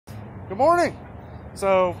Good morning.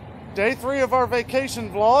 So, day 3 of our vacation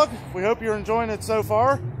vlog. We hope you're enjoying it so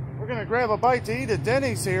far. We're gonna grab a bite to eat at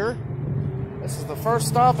Denny's here. This is the first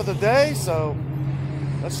stop of the day, so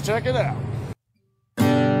let's check it out.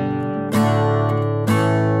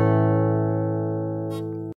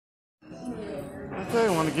 Okay, I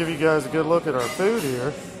want to give you guys a good look at our food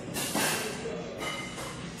here.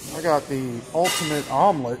 I got the ultimate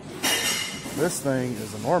omelet. This thing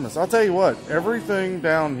is enormous. I'll tell you what, everything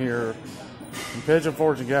down here in Pigeon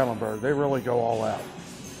Forge and Gatlinburg, they really go all out.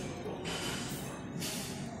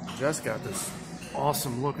 Jess got this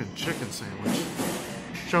awesome looking chicken sandwich.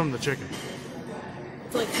 Show them the chicken.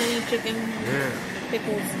 It's like honey chicken. Yeah.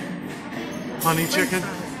 Pickles. Honey chicken.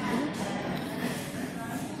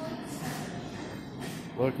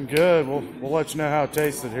 Looking good. We'll let you know how it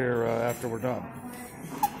tasted here after we're done.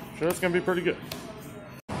 Sure, it's gonna be pretty good.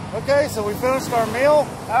 Okay, so we finished our meal.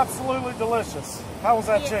 Absolutely delicious. How was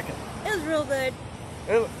that chicken? It was real good.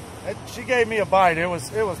 She gave me a bite. It was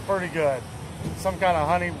pretty good. Some kind of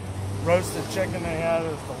honey roasted chicken they had.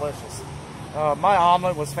 It was delicious. My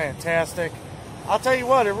omelet was fantastic. I'll tell you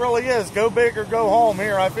what, it really is. Go big or go home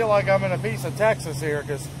here. I feel like I'm in a piece of Texas here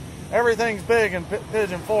because everything's big in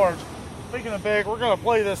Pigeon Forge. Speaking of big, we're going to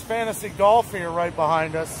play this fantasy golf here right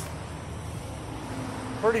behind us.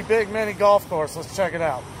 Pretty big mini golf course. Let's check it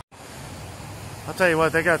out. I'll tell you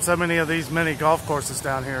what, they got so many of these mini golf courses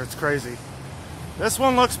down here. It's crazy. This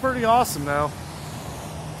one looks pretty awesome though.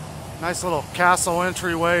 Nice little castle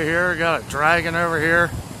entryway here. Got a dragon over here.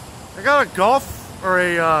 They got a golf or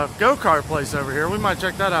a go-kart place over here. We might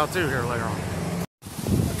check that out too here later on.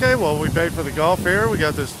 Okay, well, we paid for the golf here. We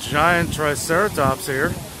got this giant triceratops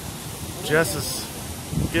here. Jess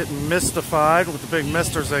is getting mystified with the big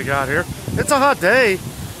misters they got here. It's a hot day,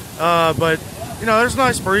 but you know, there's a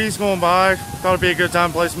nice breeze going by. Thought it'd be a good time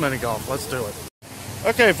to play some mini golf. Let's do it.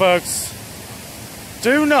 Okay, folks,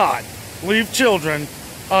 do not leave children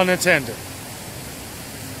unattended.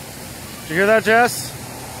 Did you hear that, Jess?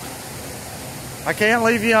 I can't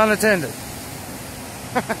leave you unattended.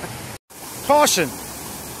 Caution.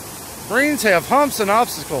 Greens have humps and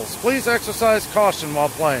obstacles. Please exercise caution while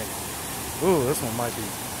playing. Ooh, this one might be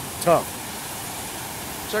tough.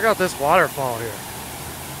 Check out this waterfall here.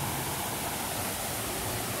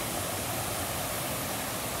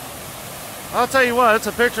 I'll tell you what, it's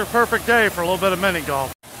a picture perfect day for a little bit of mini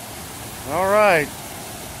golf. All right,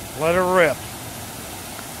 let her rip.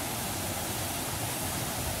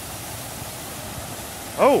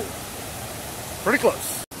 Oh, pretty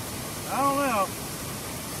close. I don't know.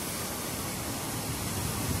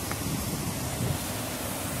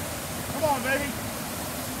 Come on, baby.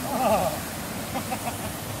 Oh.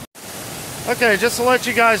 Okay, just to let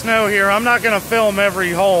you guys know here, I'm not going to film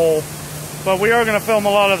every hole, but we are going to film a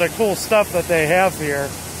lot of the cool stuff that they have here.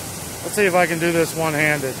 Let's see if I can do this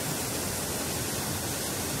one-handed.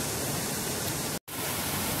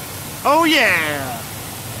 Oh yeah!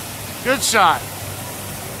 Good shot.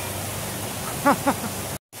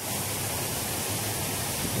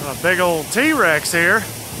 A big old T-Rex here.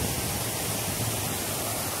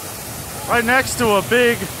 Right next to a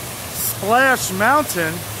big splash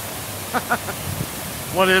mountain.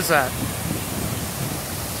 What is that?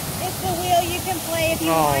 It's the wheel you can play if you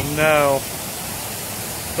want. Oh no.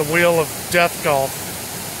 The wheel of death golf.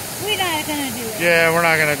 We're not going to do it. Yeah, we're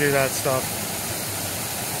not going to do that stuff.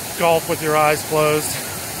 Golf with your eyes closed.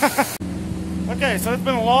 Okay, so it's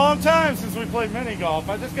been a long time since we played mini golf.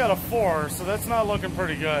 I just got a 4, so that's not looking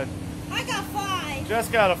pretty good. I got 5. Jess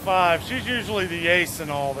got a 5. She's usually the ace in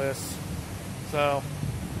all this. So,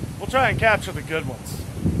 we'll try and capture the good ones.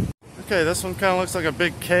 Okay, this one kind of looks like a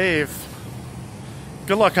big cave.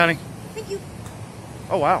 Good luck, honey. Thank you.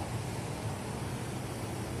 Oh, wow.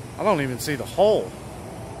 I don't even see the hole.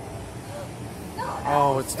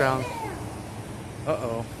 Oh, it's down.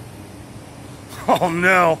 Uh-oh. Oh,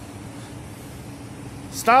 no.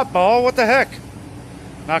 Stop, ball. What the heck?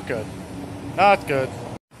 Not good. Not good.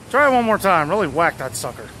 Try it one more time. Really whack that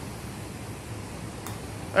sucker.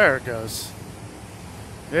 There it goes.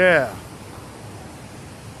 Yeah.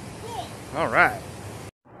 All right.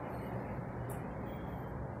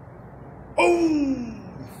 Oh!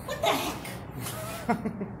 What the heck?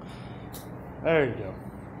 There you go.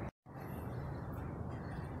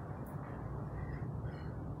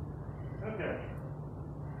 Okay.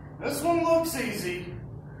 This one looks easy,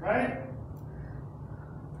 right?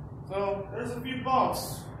 So there's a few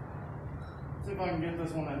bumps. Let's see if I can get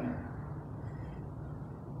this one in there.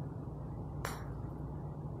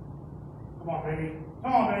 Come on, baby.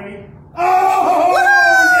 Come on, baby. Oh!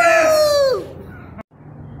 Yes!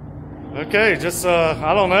 Okay, just,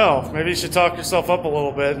 I don't know. Maybe you should talk yourself up a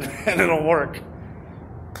little bit and it'll work.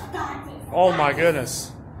 Oh my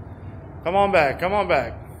goodness. Come on back, come on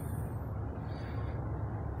back.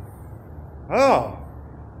 Oh.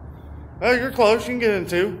 Oh, you're close. You can get in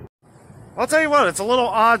too. I'll tell you what, it's a little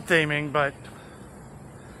odd theming, but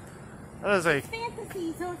that is a... It's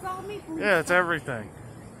fantasy, so it's all me. Yeah, it's everything.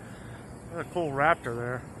 What a cool raptor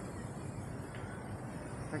there.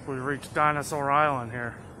 I think we reached Dinosaur Island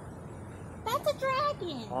here. That's a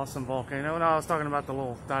dragon. Awesome volcano. No, I was talking about the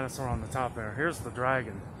little dinosaur on the top there. Here's the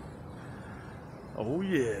dragon. Oh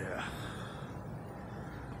yeah.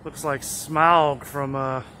 Looks like Smaug from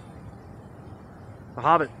The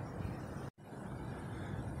Hobbit.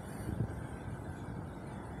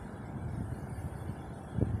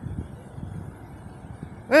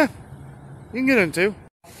 Eh, you can get in too.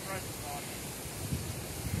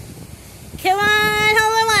 Come on,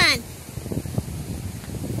 hold on.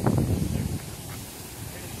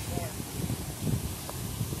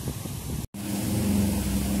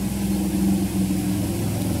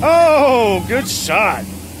 Oh, good shot.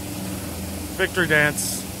 Victory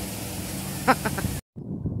dance.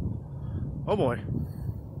 Oh boy.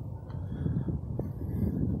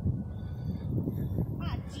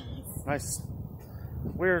 Oh, jeez. Nice.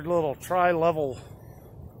 Weird little tri-level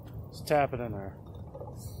tap it in there.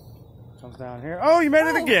 Comes down here. Oh, you made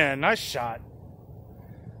it again. Nice shot.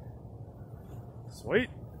 Sweet.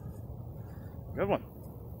 Good one.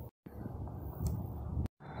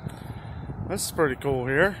 This is pretty cool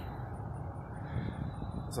here.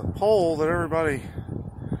 It's a pole that everybody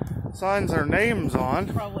signs their names on.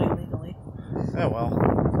 Probably illegally. Yeah, well,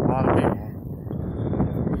 a lot of people.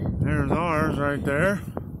 There's ours right there.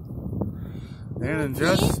 And in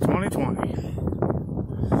just 2020.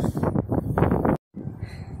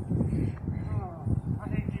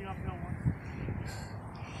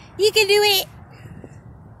 You can do it.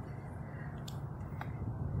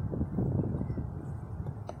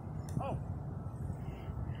 Oh.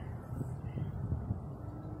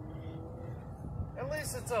 At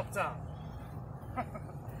least it's up top.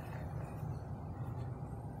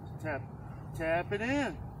 Tap it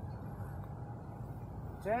in.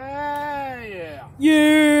 Yeah.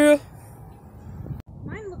 Yeah.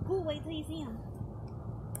 Mine look cool. Wait till you see them.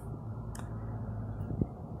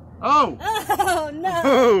 Oh. Oh no.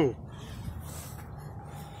 Oh.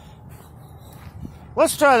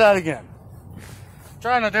 Let's try that again.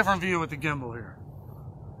 Trying a different view with the gimbal here.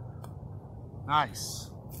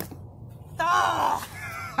 Nice. Oh.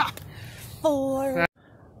 4.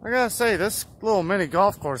 I gotta say, this little mini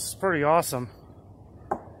golf course is pretty awesome.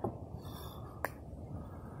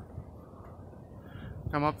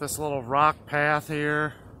 Come up this little rock path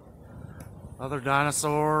here. Other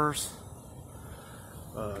dinosaurs.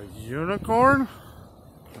 A unicorn?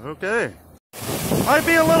 Okay. Might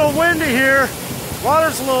be a little windy here.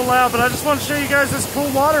 Water's a little loud, but I just want to show you guys this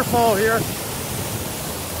cool waterfall here.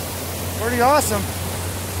 Pretty awesome.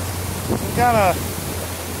 Some kind of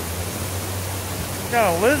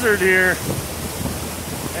lizard here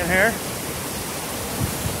in here.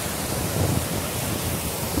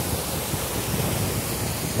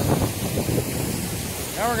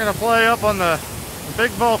 Now we're gonna play up on the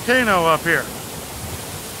big volcano up here.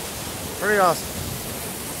 Pretty awesome.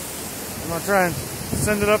 I'm gonna try and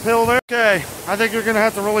send it uphill there. Okay, I think you're gonna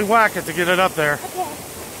have to really whack it to get it up there. Okay.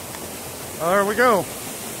 Oh, there we go.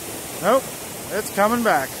 Nope, it's coming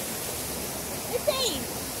back. It's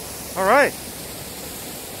safe. All right.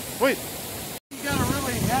 Sweet. You got a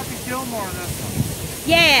really happy Gilmore in this one.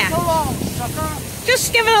 Yeah. So long, sucker.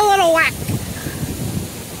 Just give it a little whack.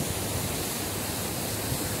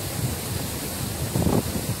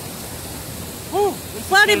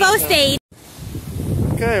 Well, they both stayed.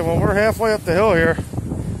 Okay, well, we're halfway up the hill here.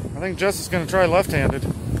 I think Jess is going to try left-handed.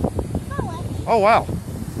 Oh, wow.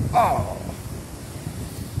 Oh.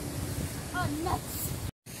 Oh, nuts.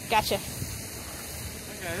 Gotcha.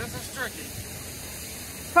 Okay, this is tricky.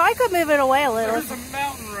 Probably could move it away a little. There's a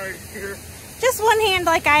mountain right here. Just one hand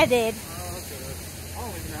like I did. Oh, okay. I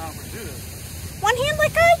don't even know how I'm going to do this. One hand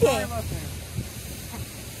like I did.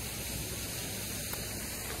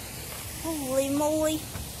 Holy moly.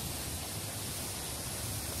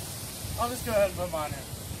 I'll just go ahead and put mine in.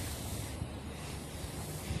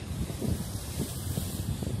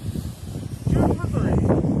 Shoot for 3.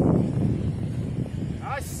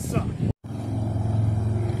 I suck.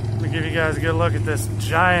 Let me give you guys a good look at this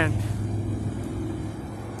giant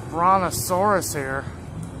brontosaurus here.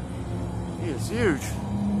 He is huge.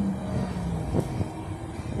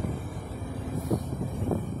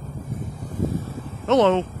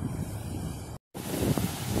 Hello.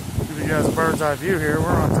 Give you guys a bird's bird's eye view here. We're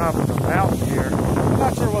on top of the mountain here. I'm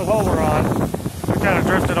not sure what hole we're on. We kind of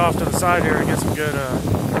drifted off to the side here to get some good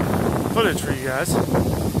footage for you guys.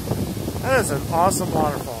 That is an awesome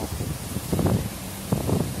waterfall.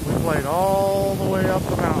 We played all the way up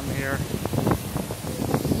the mountain here.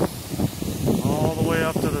 All the way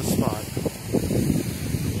up to this spot.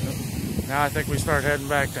 Now I think we start heading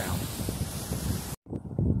back down.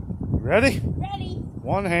 Ready? Ready.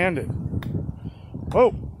 One-handed.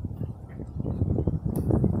 Whoa.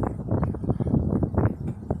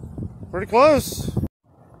 Pretty close.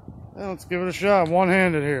 Now let's give it a shot.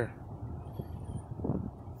 One-handed here.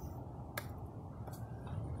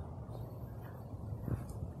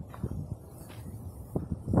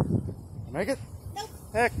 Make it? Nope.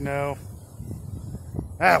 Heck no.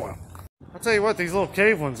 Ah, well. I'll tell you what, these little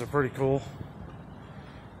cave ones are pretty cool.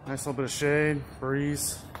 Nice little bit of shade,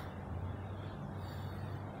 breeze.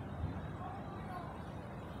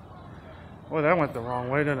 Boy, that went the wrong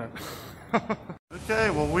way, didn't it? Okay,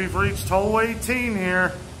 well, we've reached hole 18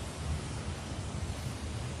 here.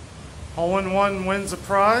 Hole in one wins a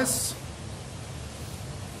prize.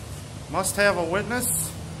 Must have a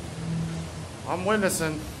witness. I'm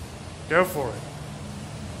witnessing. Go for it.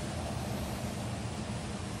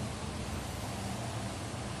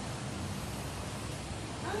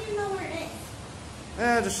 I don't even know where it is.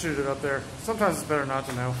 Yeah, just shoot it up there. Sometimes it's better not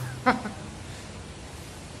to know.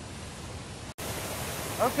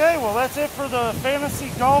 Okay, well that's it for the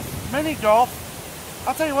fantasy golf, mini golf.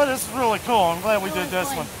 I'll tell you what, this is really cool. I'm glad we did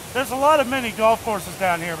this one. There's a lot of mini golf courses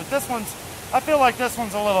down here, but this one's, I feel like this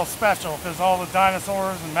one's a little special because all the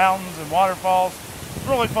dinosaurs and mountains and waterfalls. It's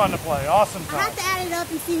really fun to play. Awesome time. I have to add it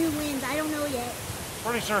up and see who wins. I don't know yet.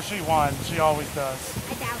 Pretty sure she won. She always does.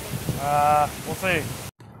 I doubt it. We'll see.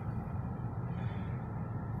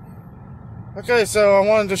 Okay, so I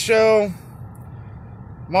wanted to show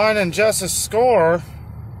mine and Jess's score.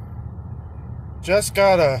 Jess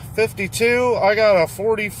got a 52, I got a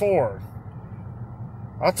 44.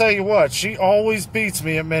 I'll tell you what, she always beats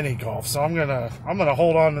me at mini golf, so I'm gonna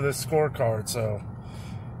hold on to this scorecard so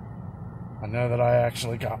I know that I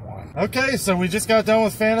actually got one. Okay, so we just got done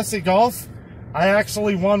with fantasy golf. I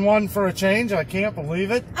actually won one for a change. I can't believe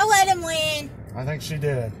it. I'll let him win. I think she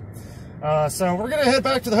did. So we're gonna head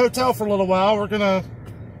back to the hotel for a little while. We're gonna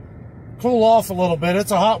cool off a little bit. It's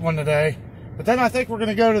a hot one today. But then I think we're going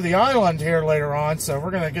to go to the island here later on, so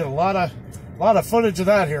we're going to get a lot of footage of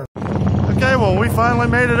that here. Okay, well we finally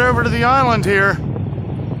made it over to the island here.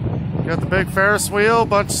 Got the big Ferris wheel,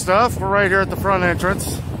 bunch of stuff. We're right here at the front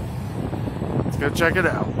entrance. Let's go check it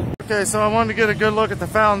out. Okay, so I wanted to get a good look at the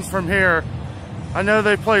fountains from here. I know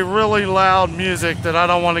they play really loud music that I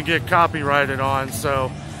don't want to get copyrighted on,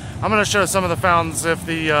 so I'm going to show some of the fountains if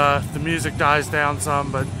the music dies down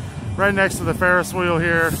some, but right next to the Ferris wheel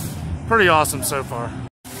here. Pretty awesome so far.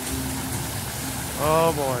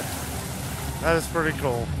 Oh boy, that is pretty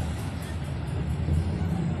cool.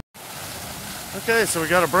 Okay, so we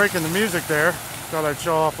got a break in the music there. Thought I'd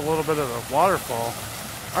show off a little bit of the waterfall.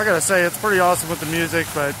 I gotta say, it's pretty awesome with the music,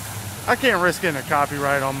 but I can't risk getting a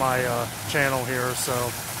copyright on my channel here, so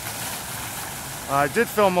I did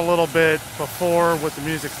film a little bit before with the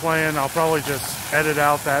music playing. I'll probably just edit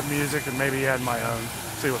out that music and maybe add my own.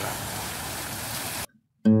 See what happens.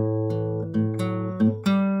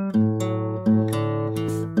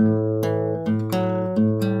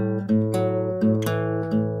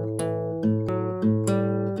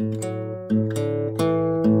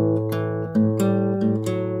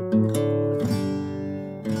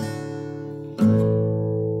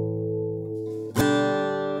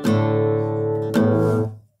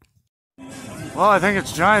 Well, I think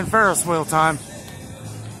it's giant Ferris wheel time.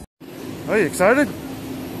 Are you excited?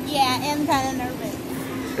 Yeah, I'm kind of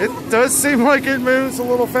nervous. It does seem like it moves a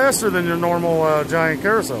little faster than your normal giant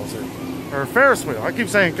carousels here. Or Ferris wheel. I keep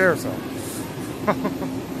saying carousel.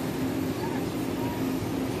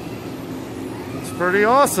 It's pretty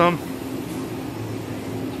awesome.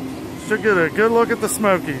 Should get a good look at the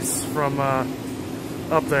Smokies from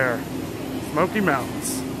up there. Smokey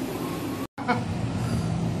Mountains.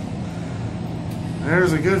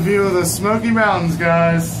 There's a good view of the Smokey Mountains,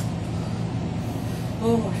 guys.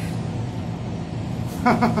 Oh.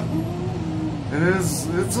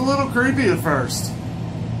 It's a little creepy at first.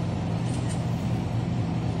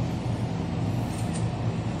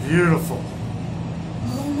 Beautiful.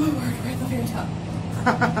 Oh my word, we're at the very top.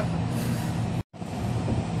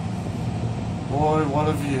 Boy, what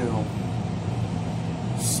a view.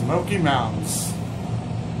 Smokey Mountains.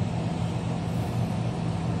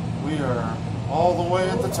 We are all the way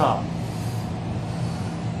at the top.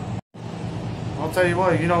 I'll tell you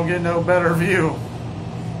what, you don't get no better view.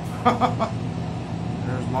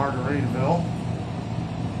 Margaritaville.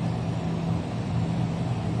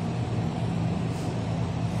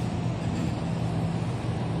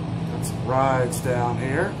 Got some rides down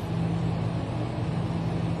here.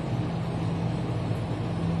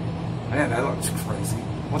 Man, that looks crazy.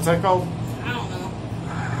 What's that called? I don't know.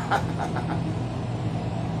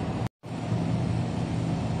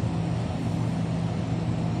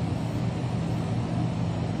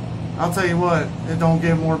 I'll tell you what, it don't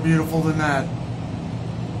get more beautiful than that.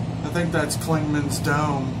 I think that's Klingman's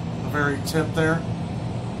Dome, the very tip there.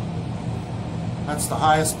 That's the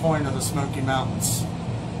highest point of the Smoky Mountains.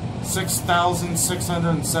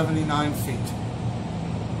 6,679 feet.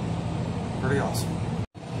 Pretty awesome.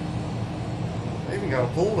 They even got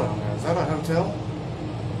a pool down there. Is that a hotel?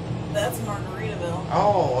 That's Margaritaville.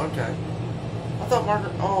 Oh, okay. I thought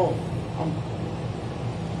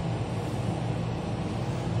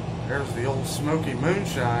there's the old Smoky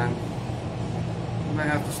Moonshine. We may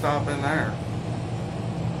have to stop in there.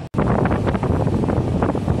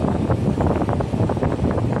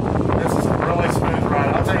 This is a really smooth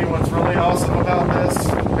ride. I'll tell you what's really awesome about this.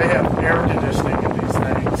 They have air conditioning in these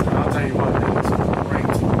things. And I'll tell you what, it's great.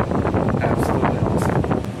 Absolutely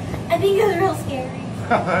awesome. I think it's real scary.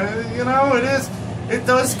 You know, it is. It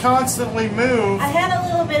does constantly move. I had a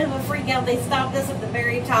little bit of a freak out. They stopped us at the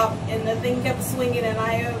very top, and the thing kept swinging, and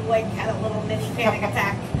I like had a little mini panic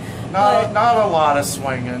attack. Not a lot of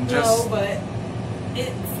swinging. Just, no, but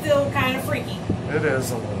it's still kind of freaky. It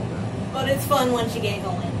is a little bit. But it's fun once you get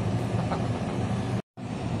going.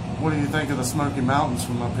 What do you think of the Smoky Mountains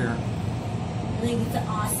from up here? I think it's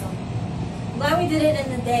awesome. Glad we did it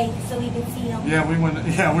in the day so we can see them. Yeah, we went.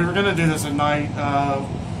 Yeah, we were gonna do this at night.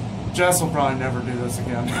 Jess will probably never do this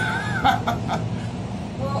again.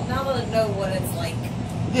 Well, now that I know what it's like.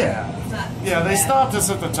 Yeah. It's not Yeah, they bad. stopped us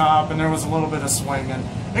at the top and there was a little bit of swinging.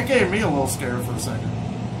 It gave me a little scare for a second.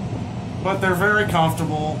 But they're very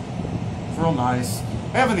comfortable. It's real nice.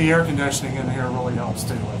 Having the air conditioning in here really helps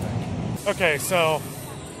too, I think. Okay, so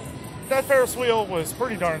that Ferris wheel was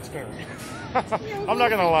pretty darn scary. I'm not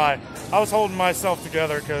gonna lie. I was holding myself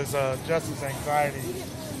together because Jess's anxiety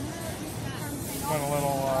went a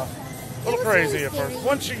little crazy at first.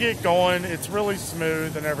 Once you get going, it's really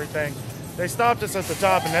smooth and everything. They stopped us at the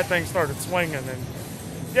top and that thing started swinging, and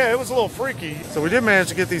yeah, it was a little freaky. So we did manage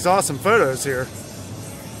to get these awesome photos here.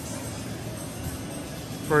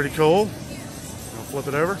 Pretty cool. I'll flip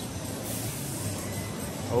it over.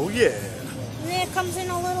 Oh yeah. And then it comes in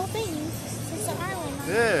a little thing. It's an island.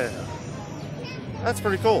 Yeah. That's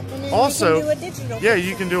pretty cool. And then Also, you can do a digital yeah, picture.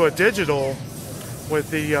 you can do a digital with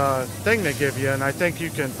the thing they give you, and I think you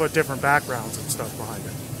can put different backgrounds and stuff behind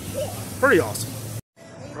it. Pretty awesome.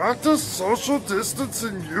 Practice social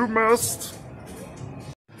distancing, you must.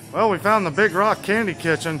 Well, we found the Big Rock Candy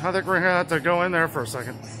Kitchen. I think we're gonna have to go in there for a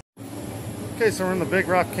second. Okay, so we're in the Big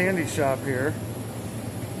Rock Candy Shop here.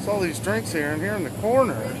 There's all these drinks here, and here in the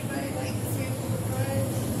corner,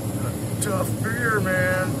 tough beer,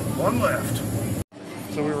 man. One left.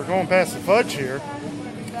 So we were going past the fudge here.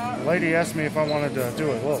 The lady asked me if I wanted to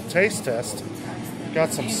do a little taste test.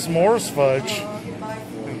 Got some s'mores fudge.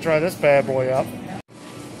 Gonna try this bad boy out.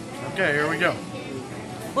 Okay, here we go.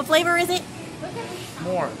 What flavor is it?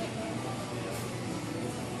 More.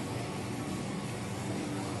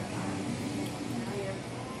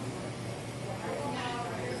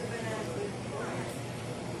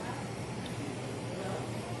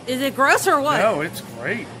 Is it gross or what? No, it's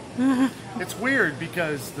great. It's weird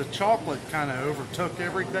because the chocolate kind of overtook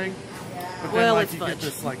everything. But then Well, like it's you fudge. get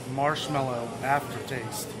this like marshmallow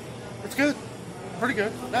aftertaste. It's good. Pretty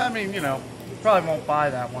good. I mean, you know, probably won't buy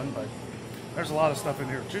that one, but there's a lot of stuff in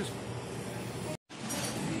here to choose from.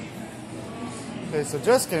 Okay, so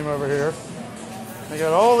Jess came over here. They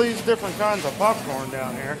got all these different kinds of popcorn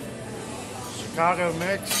down here. Chicago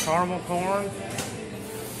mix, caramel corn.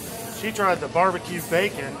 She tried the barbecue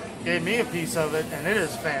bacon, gave me a piece of it, and it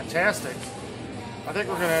is fantastic. I think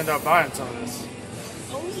we're going to end up buying some of this.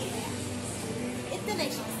 Oh yeah. It's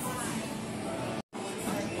delicious.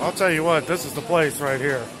 I'll tell you what, this is the place right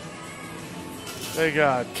here. They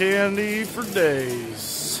got candy for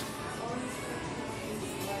days.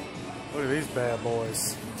 Look at these bad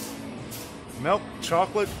boys. Milk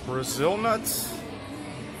chocolate Brazil nuts.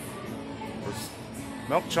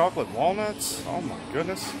 Milk chocolate walnuts. Oh my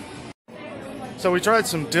goodness. So we tried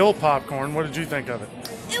some dill popcorn. What did you think of it?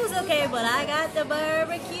 It was okay, but I got the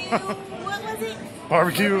barbecue. What was it?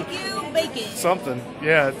 Barbecue bacon. something.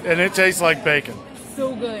 Yeah, and it tastes like bacon.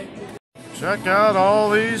 So good. Check out all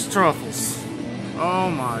these truffles. Oh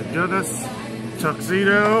my goodness.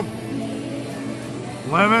 Tuxedo.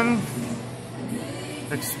 Lemon.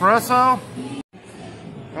 Espresso.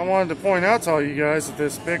 I wanted to point out to all you guys at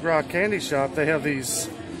this Big Rock candy shop, they have these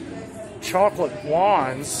chocolate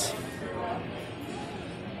wands.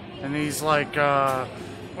 And these like, what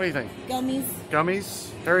do you think? Gummies. Gummies?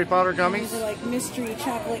 Harry Potter gummies? These are like mystery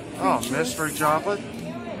chocolate creatures. Oh, mystery chocolate?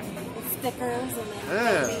 Stickers and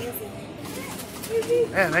then yeah.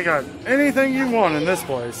 gummies. Man, they got anything you want in this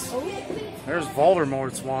place. There's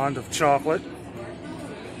Voldemort's wand of chocolate.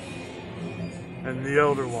 And the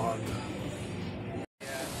Elder wand.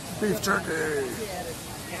 Beef jerky!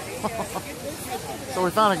 So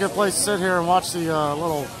we found a good place to sit here and watch the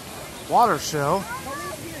little water show.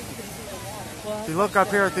 If you look up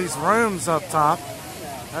here at these rooms up top,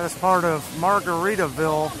 that is part of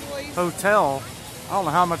Margaritaville Hotel. I don't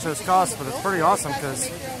know how much those cost, but it's pretty awesome because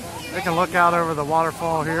they can look out over the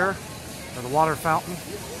waterfall here, or the water fountain.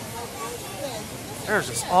 There's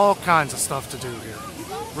just all kinds of stuff to do here.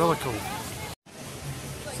 Really cool.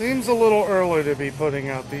 Seems a little early to be putting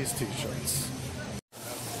out these t-shirts.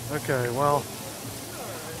 Okay, well,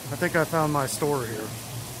 I think I found my store here.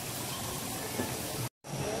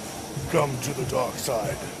 Come to the dark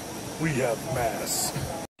side. We have masks.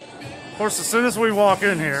 Of course, as soon as we walk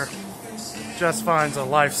in here, Jess finds a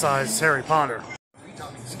life-size Harry Potter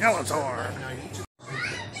Skeletor.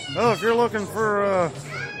 Oh, if you're looking for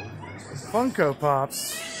Funko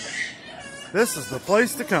Pops, this is the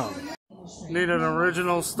place to come. Need an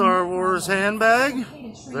original Star Wars handbag?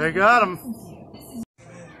 They got them.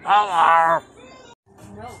 Hello.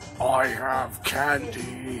 I have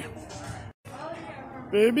candy.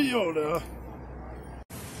 Baby Yoda.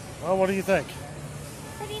 Well, what do you think?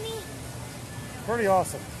 Pretty neat. Pretty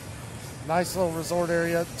awesome. Nice little resort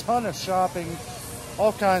area. Ton of shopping.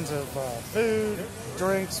 All kinds of food,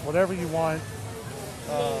 drinks, whatever you want.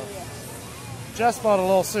 Jess bought a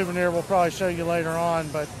little souvenir we'll probably show you later on,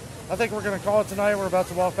 but I think we're going to call it tonight. We're about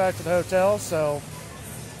to walk back to the hotel, so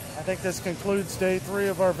I think this concludes day 3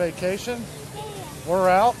 of our vacation. We're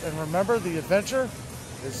out, and remember, the adventure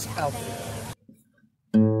is out there.